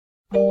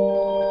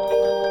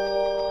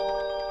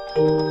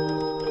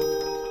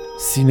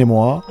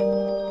Cinémoi,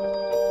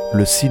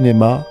 le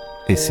cinéma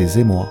et ses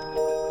émois.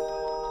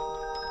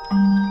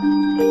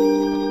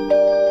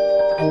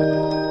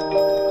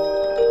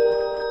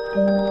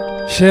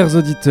 Chers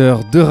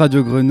auditeurs de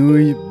Radio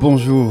Grenouille,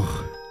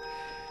 bonjour.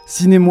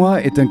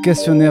 Cinémoi est un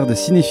questionnaire de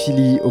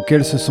cinéphilie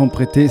auquel se sont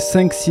prêtés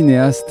 5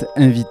 cinéastes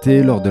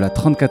invités lors de la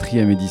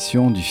 34e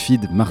édition du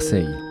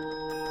FIDMarseille.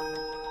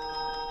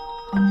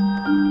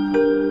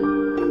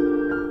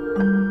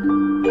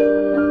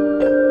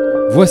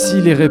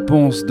 Voici les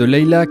réponses de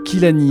Leïla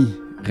Kilani,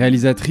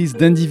 réalisatrice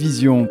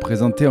d'Indivision,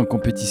 présentée en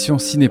compétition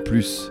Ciné+.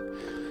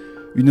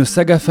 Une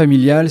saga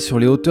familiale sur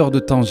les hauteurs de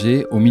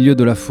Tanger, au milieu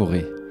de la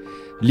forêt.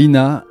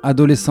 Lina,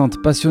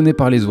 adolescente passionnée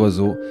par les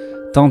oiseaux,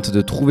 tente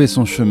de trouver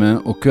son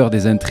chemin au cœur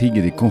des intrigues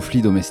et des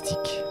conflits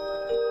domestiques.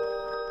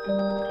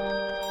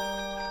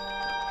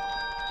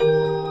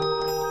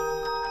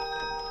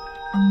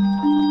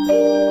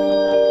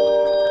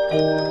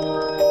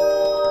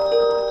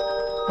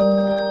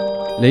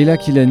 Leïla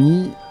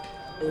Kilani,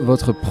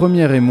 votre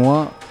premier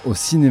émoi au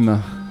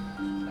cinéma.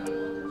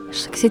 Je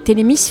sais que c'était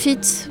les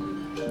Misfits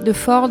de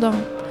Ford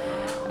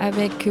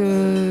avec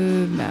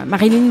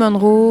Marilyn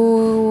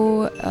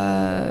Monroe,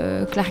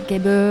 Clark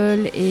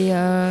Gable et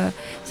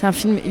c'est un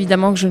film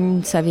évidemment que je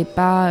ne savais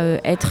pas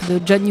être de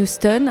John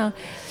Huston.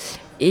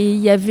 Et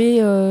il y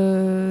avait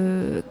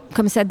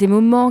comme ça des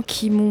moments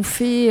qui m'ont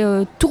fait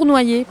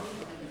tournoyer.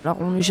 Alors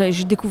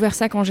j'ai découvert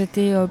ça quand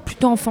j'étais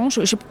plutôt enfant,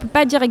 je ne peux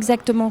pas dire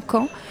exactement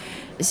quand.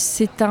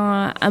 C'est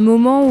un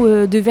moment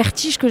de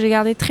vertige que j'ai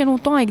gardé très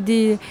longtemps avec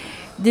des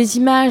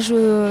images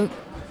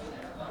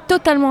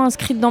totalement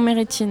inscrites dans mes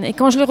rétines. Et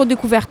quand je l'ai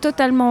redécouvert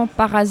totalement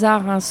par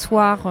hasard un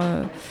soir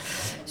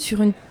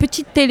sur une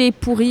petite télé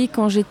pourrie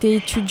quand j'étais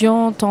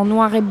étudiante en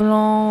noir et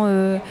blanc,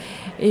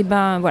 et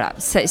ben voilà,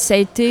 ça a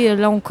été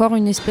là encore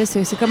une espèce,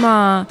 c'est comme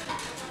un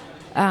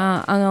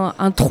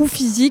trou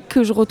physique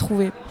que je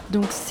retrouvais.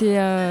 Donc c'est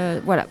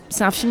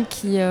c'est un film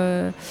qui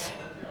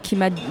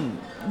m'a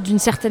d'une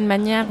certaine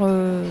manière,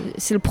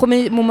 c'est le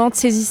premier moment de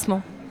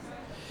saisissement.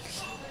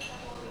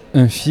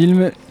 Un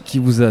film qui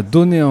vous a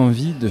donné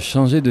envie de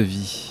changer de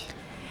vie.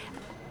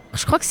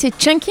 Je crois que c'est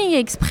Chungking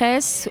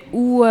Express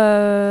ou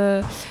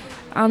un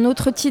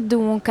autre titre de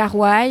Wong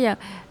Kar-wai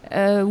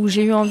où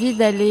j'ai eu envie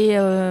d'aller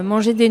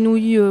manger des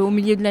nouilles au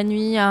milieu de la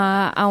nuit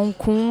à Hong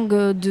Kong,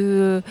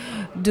 de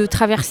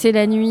traverser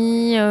la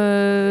nuit,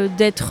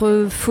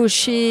 d'être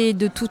fauché,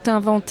 de tout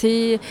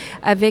inventer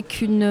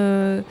avec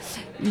une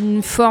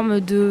forme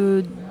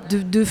de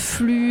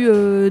flux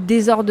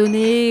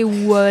désordonné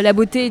où la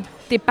beauté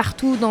était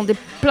partout dans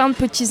plein de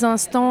petits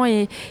instants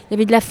et il y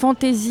avait de la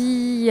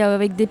fantaisie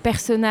avec des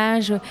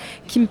personnages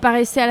qui me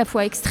paraissaient à la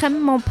fois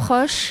extrêmement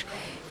proches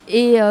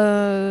et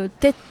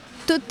peut-être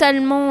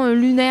totalement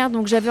lunaires,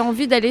 donc j'avais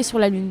envie d'aller sur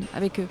la lune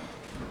avec eux.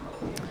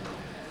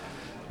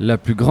 La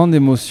plus grande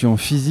émotion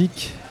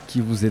physique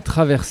qui vous est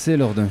traversée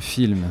lors d'un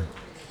film?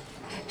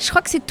 Je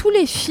crois que c'est tous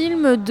les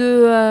films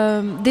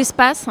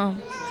d'espace,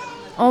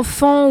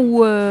 enfant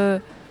où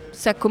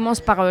ça commence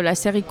par la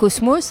série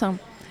Cosmos.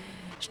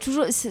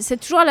 C'est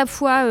toujours à la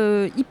fois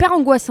hyper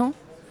angoissant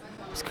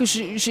parce que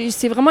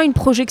c'est vraiment une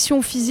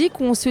projection physique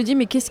où on se dit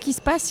mais qu'est-ce qui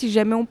se passe si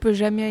jamais on peut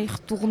jamais y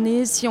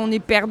retourner, si on est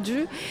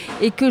perdu,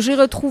 et que j'ai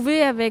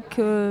retrouvé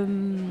avec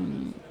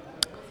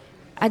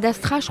Ad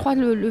Astra, je crois,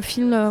 le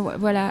film,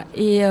 voilà,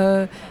 et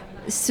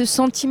ce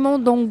sentiment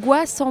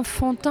d'angoisse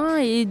enfantin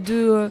et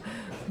de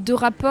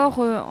rapport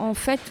en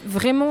fait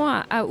vraiment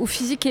au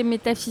physique et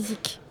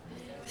métaphysique.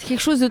 C'est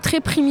quelque chose de très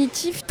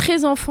primitif,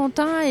 très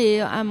enfantin et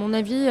à mon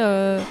avis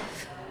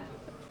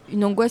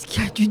une angoisse qui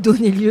a dû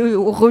donner lieu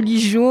aux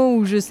religions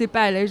ou je sais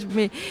pas.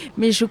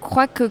 Mais je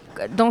crois que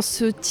dans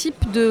ce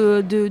type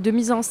de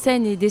mise en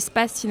scène et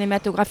d'espace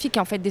cinématographique,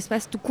 en fait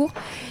d'espace tout court,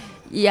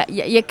 il y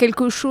a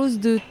quelque chose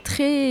de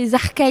très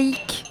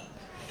archaïque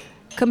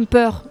comme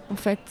peur en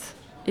fait.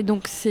 Et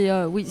donc c'est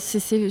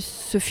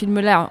ce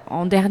film-là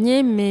en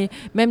dernier, mais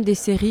même des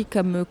séries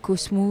comme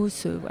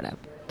Cosmos, voilà.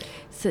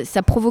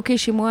 Ça provoquait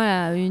chez moi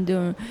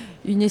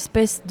une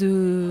espèce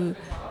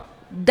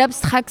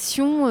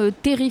d'abstraction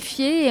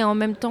terrifiée et en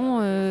même temps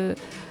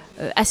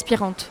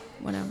aspirante.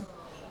 Voilà.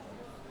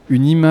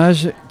 Une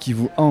image qui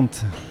vous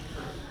hante?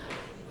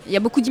 Il y a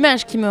beaucoup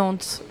d'images qui me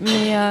hantent,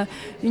 mais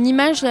une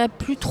image la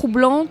plus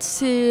troublante,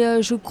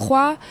 c'est, je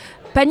crois,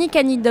 Panic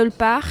à Needle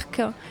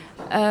Park,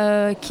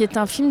 qui est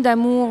un film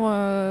d'amour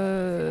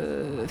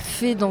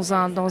fait dans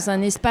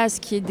un espace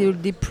qui est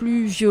des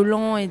plus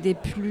violents et des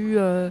plus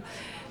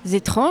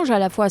étranges. À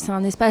la fois, c'est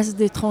un espace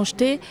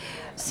d'étrangeté.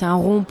 C'est un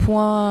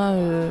rond-point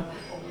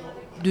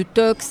de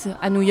Tox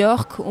à New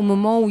York au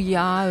moment où il y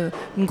a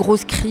une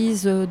grosse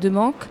crise de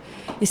manque.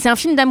 Et c'est un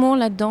film d'amour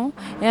là-dedans.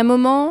 Et à un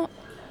moment,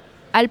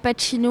 Al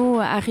Pacino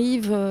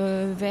arrive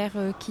vers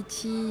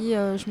Kitty,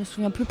 je me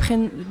souviens plus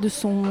de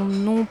son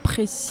nom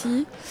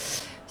précis,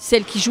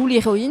 celle qui joue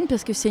l'héroïne,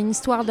 parce que c'est une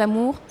histoire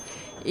d'amour.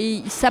 Et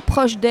il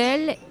s'approche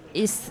d'elle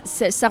et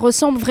ça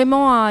ressemble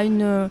vraiment à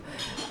une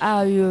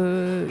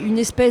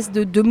espèce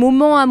de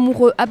moment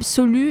amoureux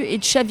absolu et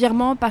de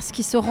chavirement parce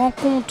qu'il se rend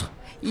compte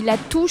il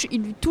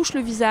lui touche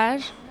le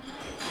visage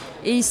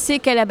et il sait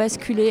qu'elle a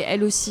basculé,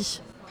 elle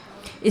aussi.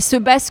 Et ce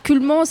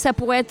basculement,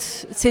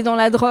 c'est dans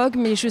la drogue,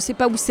 mais je ne sais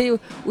pas où c'est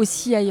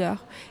aussi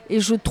ailleurs. Et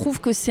je trouve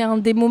que c'est un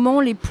des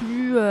moments les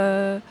plus...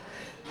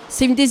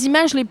 c'est une des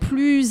images les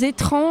plus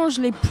étranges,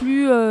 les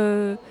plus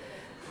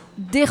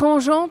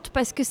dérangeantes,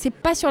 parce que c'est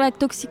pas sur la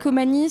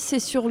toxicomanie, c'est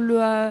sur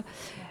la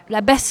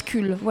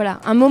bascule.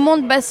 Voilà, un moment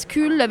de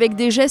bascule avec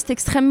des gestes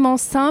extrêmement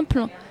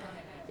simples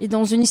et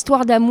dans une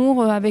histoire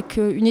d'amour avec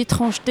une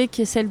étrangeté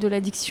qui est celle de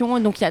l'addiction.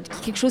 Et donc il y a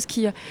quelque chose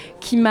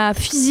qui m'a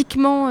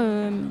physiquement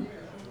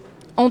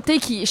hantée.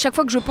 Chaque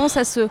fois que je pense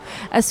à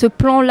ce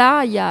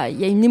plan-là, il y a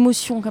une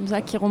émotion comme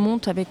ça qui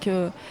remonte avec...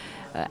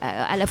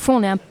 à la fois,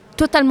 on est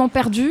totalement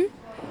perdu.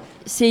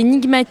 C'est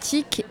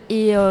énigmatique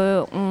et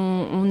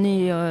on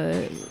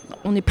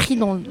est pris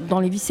dans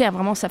les viscères.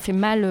 Vraiment, ça fait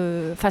mal.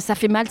 Ça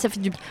fait mal, ça fait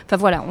du... Enfin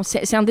voilà,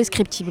 c'est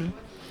indescriptible.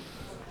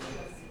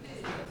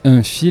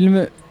 Un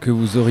film que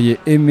vous auriez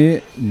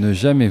aimé ne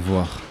jamais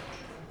voir.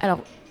 Alors,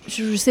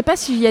 je ne sais pas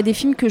s'il y a des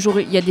films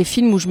il y a des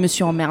films où je me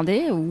suis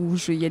emmerdée,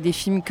 il y a des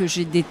films que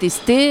j'ai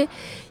détestés,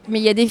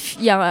 mais il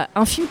y a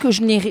un film que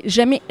je n'ai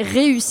jamais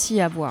réussi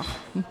à voir.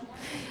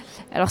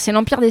 Alors, c'est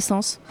l'Empire des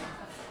Sens.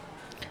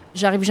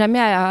 J'arrive jamais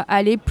à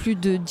aller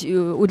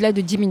au-delà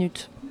de 10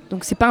 minutes.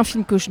 Donc c'est pas un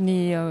film que je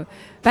n'ai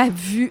pas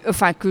vu,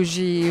 enfin que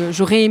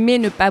j'aurais aimé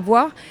ne pas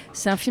voir.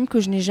 C'est un film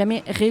que je n'ai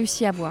jamais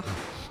réussi à voir.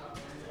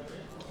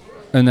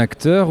 Un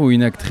acteur ou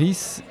une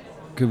actrice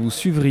que vous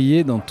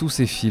suivriez dans tous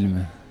ces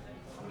films.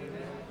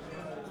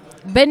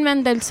 Ben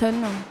Mendelsohn,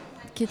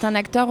 qui est un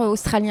acteur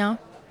australien,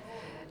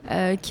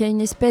 qui a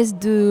une espèce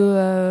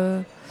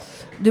de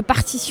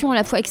partition à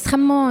la fois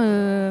extrêmement...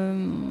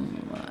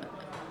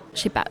 je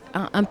sais pas,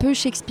 un peu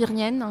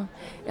shakespearienne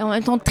et en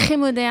même temps très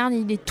moderne.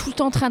 Il est tout le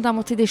temps en train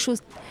d'inventer des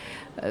choses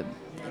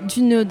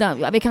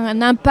avec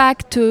un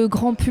impact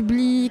grand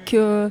public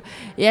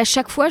et à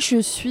chaque fois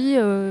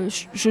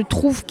je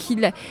trouve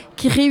qu'il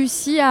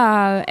réussit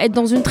à être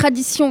dans une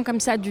tradition comme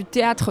ça du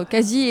théâtre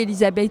quasi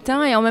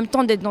élisabétain et en même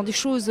temps d'être dans des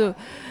choses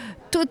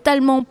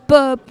totalement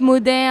pop,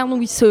 moderne,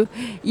 où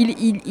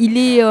il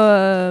est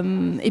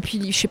et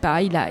puis je sais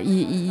pas,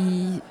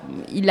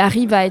 il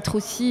arrive à être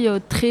aussi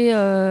très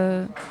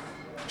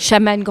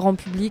chaman grand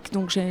public,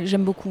 donc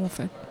j'aime beaucoup en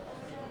fait.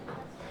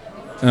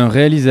 Un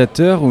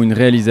réalisateur ou une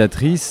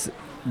réalisatrice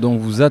dont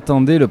vous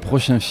attendez le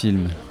prochain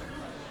film.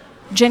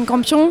 Jane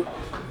Campion,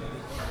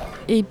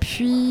 et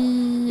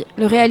puis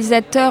le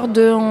réalisateur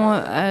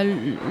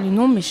le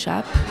nom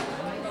m'échappe.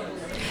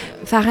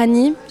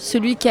 Farhani,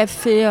 celui qui a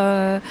fait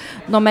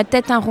Dans ma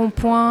tête un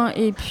rond-point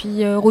et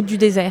puis Route du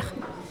désert.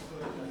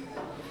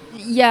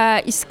 Il y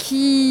a ce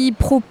qu'il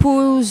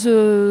propose,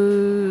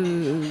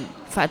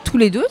 tous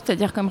les deux,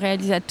 c'est-à-dire comme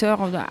réalisateur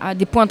à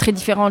des points très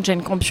différents.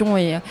 Jane Campion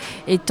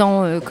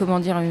étant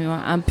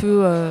un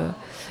peu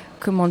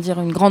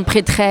une grande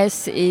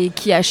prêtresse et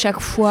qui à chaque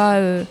fois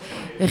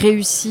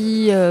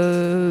réussit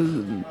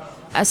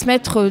à se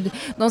mettre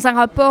dans un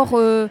rapport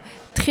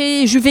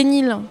très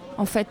juvénile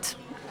en fait.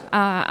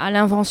 À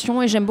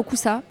l'invention, et j'aime beaucoup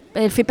ça.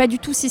 Elle fait pas du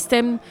tout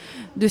système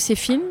de ses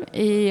films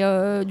et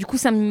du coup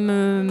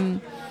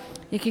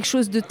il y a quelque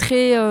chose de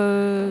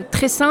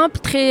très simple,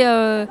 très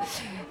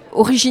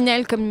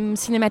originel comme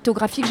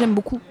cinématographique, j'aime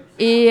beaucoup.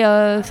 Et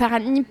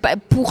Farhani,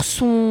 pour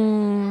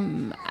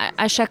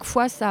à chaque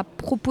fois sa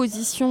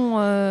proposition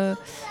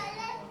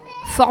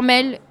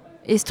formelle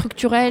et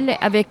structurelle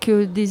avec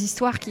des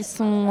histoires qui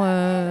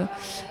sont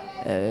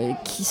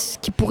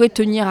qui pourraient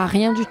tenir à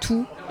rien du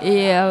tout.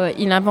 Et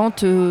il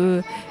invente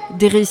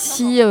des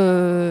récits,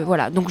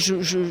 voilà. Donc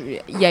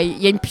il y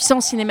a une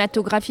puissance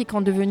cinématographique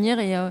en devenir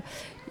et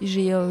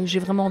j'ai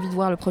vraiment envie de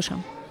voir le prochain.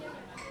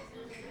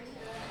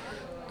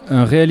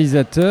 Un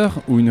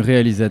réalisateur ou une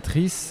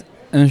réalisatrice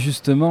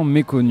injustement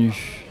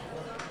méconnu.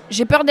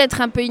 J'ai peur d'être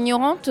un peu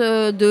ignorante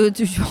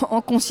en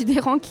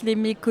considérant qu'il est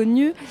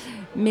méconnu.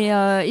 Mais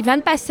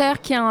Ivan Passer,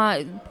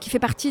 qui fait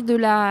partie de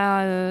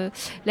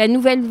la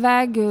nouvelle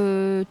vague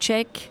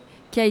tchèque,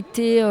 qui a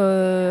été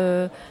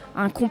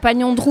un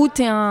compagnon de route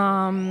et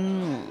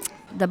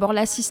d'abord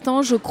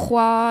l'assistant, je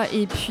crois,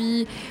 et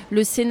puis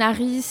le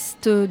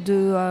scénariste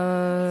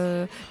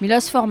de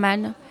Milos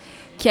Forman,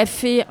 qui a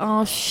fait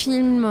un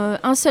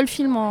seul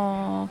film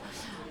en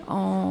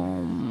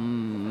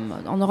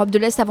Europe de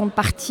l'Est avant de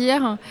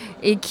partir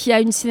et qui a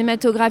une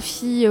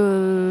cinématographie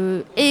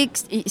et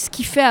ce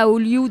qu'il fait à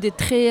Hollywood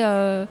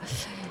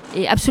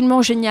est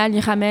absolument génial.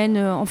 Il ramène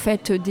en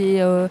fait il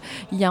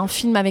y a un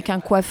film avec un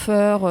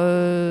coiffeur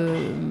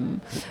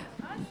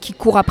qui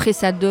court après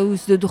sa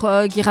dose de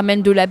drogue, il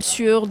ramène de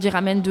l'absurde, il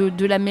ramène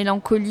de la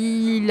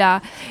mélancolie,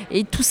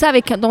 et tout ça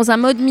dans un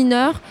mode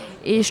mineur.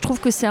 Et je trouve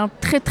que c'est un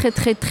très très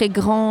très très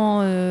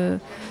grand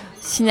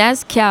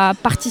cinéaste qui a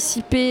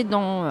participé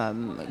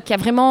qui a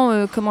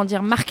vraiment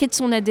marqué de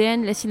son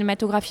ADN la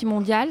cinématographie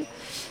mondiale.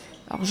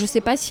 Alors je ne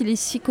sais pas s'il est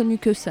si connu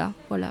que ça.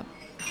 Voilà.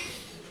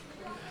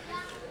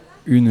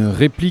 Une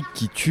réplique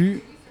qui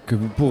tue que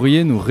vous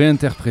pourriez nous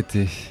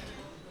réinterpréter.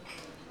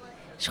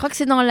 Je crois que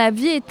c'est dans La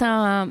vie est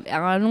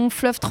un long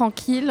fleuve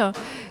tranquille,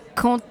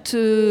 quand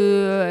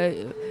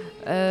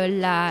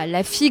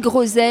la fille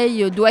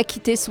groseille doit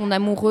quitter son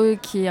amoureux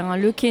qui est un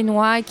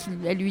lequénois,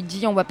 elle lui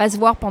dit on va pas se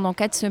voir pendant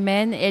 4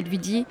 semaines, et elle lui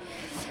dit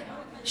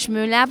je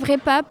me laverai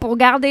pas pour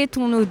garder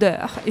ton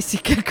odeur. Et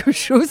c'est quelque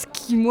chose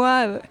qui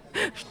moi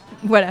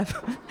voilà,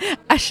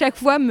 à chaque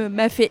fois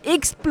m'a fait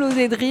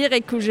exploser de rire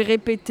et que j'ai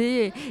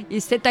répété. Et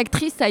cette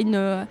actrice a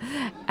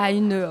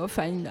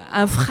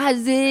un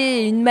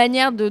phrasé, une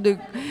manière de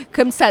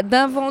comme ça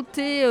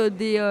d'inventer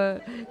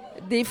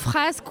des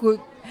phrases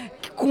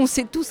qu'on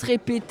s'est tous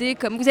répétées,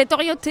 comme vous êtes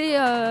orienté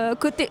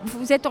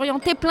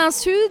plein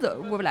sud,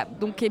 voilà.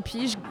 Donc et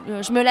puis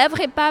je me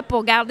laverai pas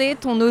pour garder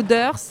ton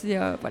odeur. C'est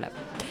voilà,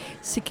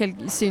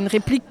 c'est une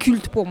réplique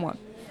culte pour moi.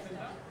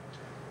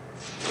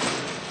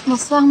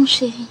 Bonsoir mon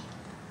chéri.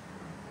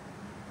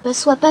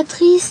 Sois pas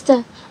triste,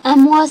 un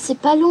mois c'est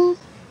pas long.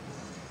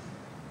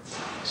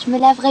 Je me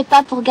laverai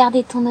pas pour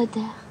garder ton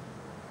odeur.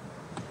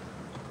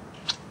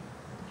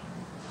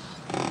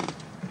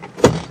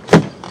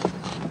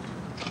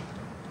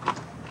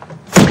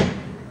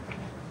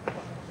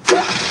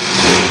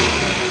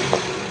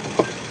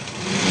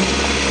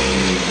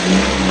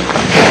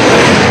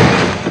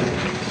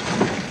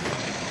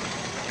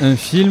 Un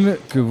film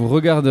que vous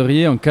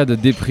regarderiez en cas de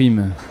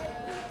déprime?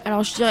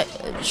 Alors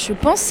je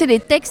pense que c'est les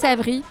Tex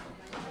Avery.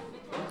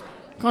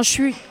 Quand je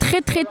suis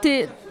très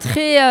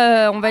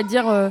on va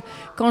dire,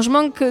 quand je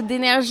manque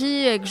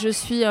d'énergie et que je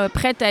suis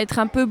prête à être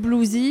un peu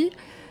bluesy,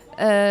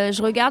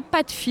 je regarde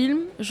pas de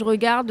films, je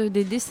regarde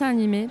des dessins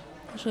animés.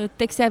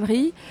 Tex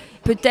Avery,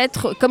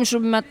 peut-être, comme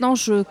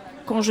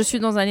quand je suis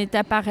dans un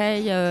état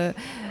pareil,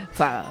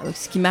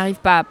 ce qui m'arrive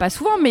pas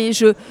souvent, mais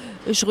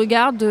je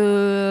regarde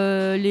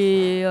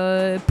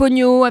les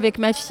Pogno avec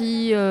ma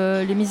fille,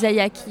 les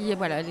Mizayaki,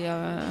 voilà.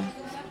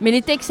 Mais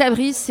les Tex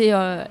Avery, c'est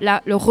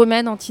le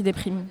remède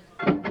anti-déprime.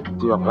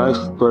 Tu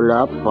restes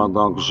là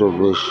pendant que je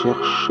vais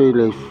chercher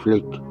les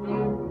flics.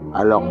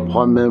 Alors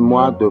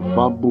promets-moi de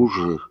pas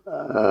bouger.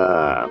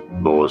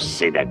 Bon,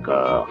 c'est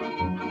d'accord.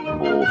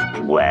 Pauvre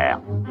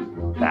pouvoir.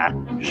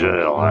 Je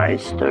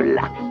reste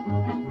là.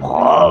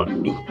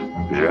 Promis.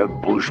 Je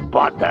bouge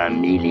pas d'un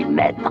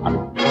millimètre.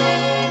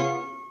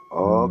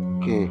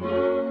 Ok,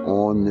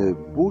 on ne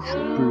bouge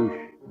plus.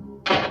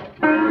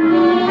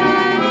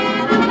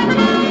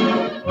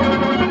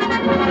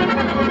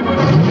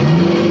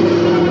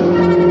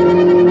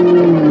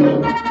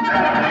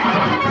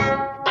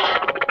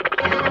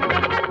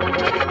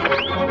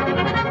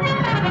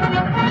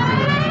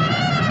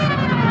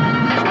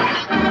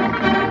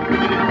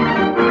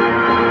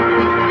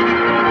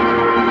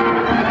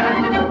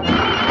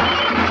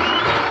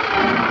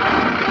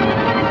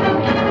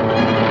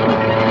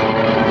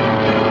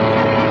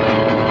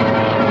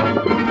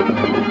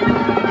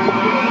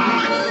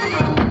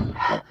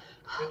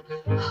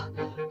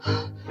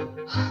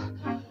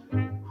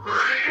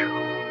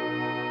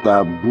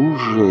 T'as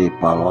bougé,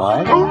 pas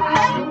vrai?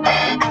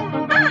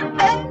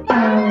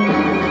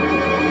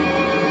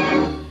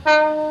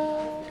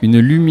 Une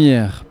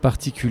lumière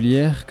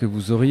particulière que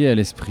vous auriez à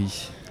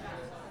l'esprit?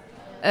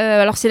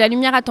 Alors c'est la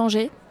lumière à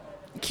Tanger,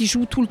 qui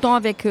joue tout le temps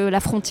avec la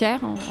frontière,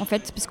 en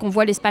fait, puisqu'on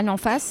voit l'Espagne en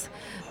face.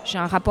 J'ai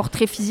un rapport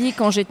très physique.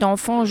 Quand j'étais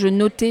enfant, je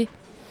notais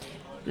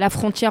la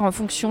frontière en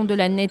fonction de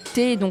la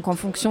netteté, donc en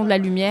fonction de la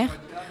lumière,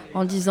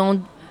 en disant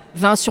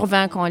 20 sur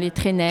 20 quand elle est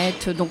très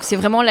nette. Donc c'est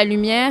vraiment la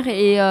lumière.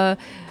 Et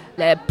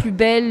la plus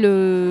belle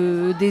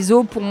des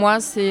eaux pour moi,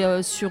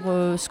 c'est sur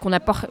ce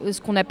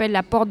qu'on appelle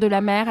la porte de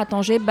la mer à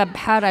Tanger,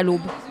 Babhar à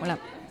l'aube. Voilà.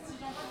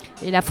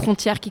 Et la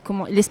frontière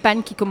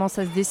l'Espagne qui commence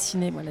à se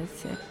dessiner. Voilà,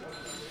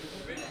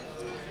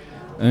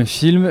 Un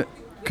film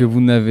que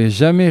vous n'avez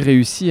jamais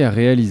réussi à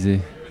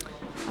réaliser?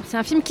 Alors, c'est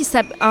un film qui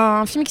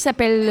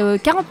s'appelle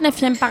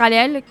 49e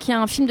parallèle, qui est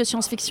un film de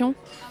science-fiction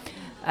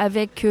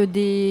avec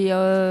une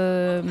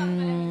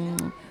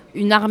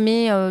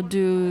armée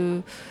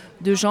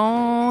de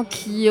gens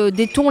qui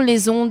détournent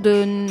les ondes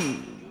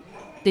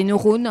des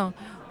neurones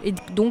et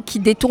donc qui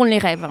détournent les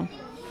rêves.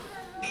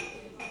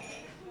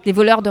 Des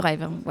voleurs de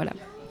rêves, voilà.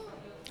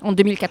 En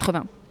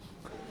 2080.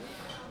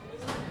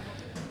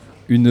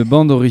 Une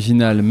bande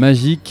originale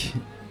magique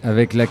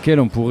avec laquelle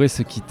on pourrait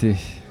se quitter?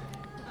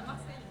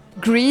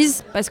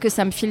 Grease, parce que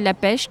ça me file la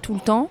pêche tout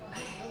le temps.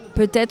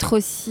 Peut-être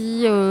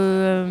aussi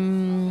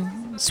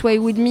Sway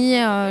With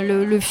Me,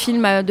 le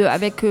film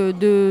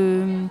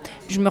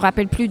je me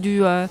rappelle plus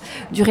du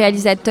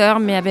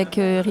réalisateur, mais avec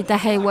Rita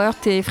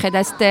Hayworth et Fred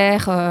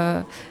Astaire,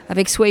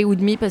 avec Sway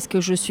With Me, parce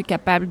que je suis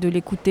capable de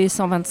l'écouter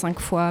 125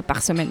 fois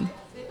par semaine.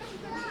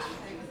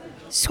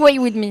 Sway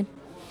With Me.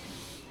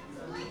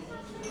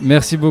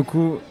 Merci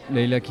beaucoup,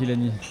 Leïla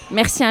Kilani.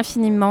 Merci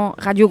infiniment,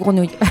 Radio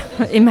Grenouille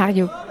et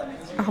Mario.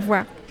 Au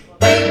revoir.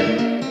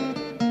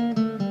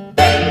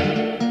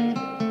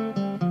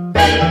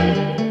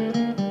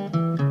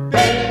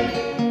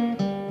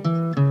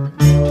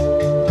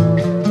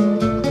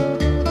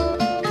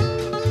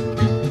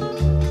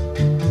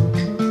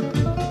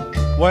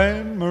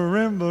 When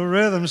marimba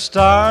rhythms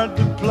start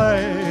to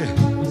play,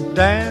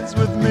 dance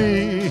with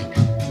me,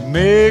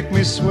 make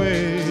me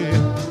sway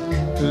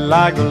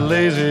like the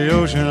lazy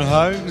ocean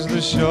hugs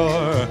the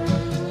shore.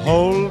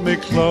 Hold me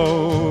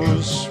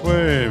close,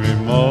 sway me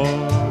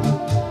more.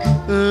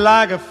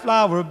 Like a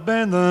flower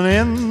bending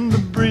in the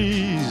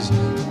breeze,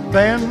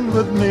 bend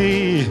with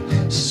me,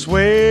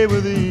 sway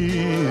with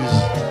ease.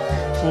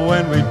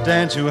 When we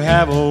dance you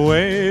have a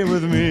way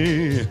with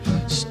me,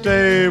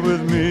 stay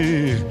with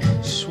me,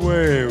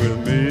 sway with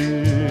me.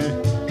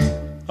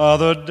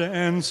 Other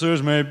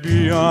dancers may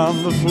be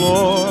on the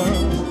floor,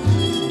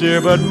 dear,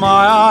 but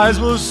my eyes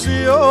will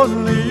see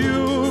only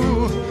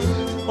you.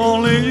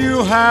 Only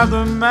you have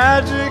the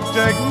magic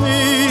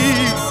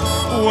technique.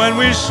 When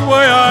we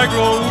sway I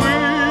grow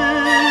weak.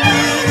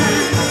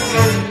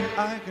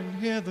 I can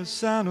hear the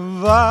sound of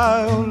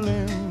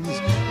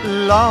violins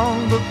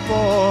long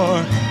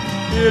before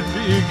it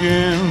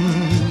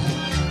begins.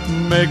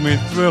 Make me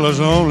thrill as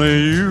only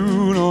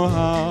you know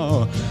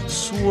how.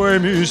 Sway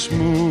me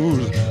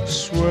smooth,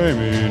 sway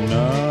me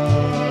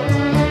now.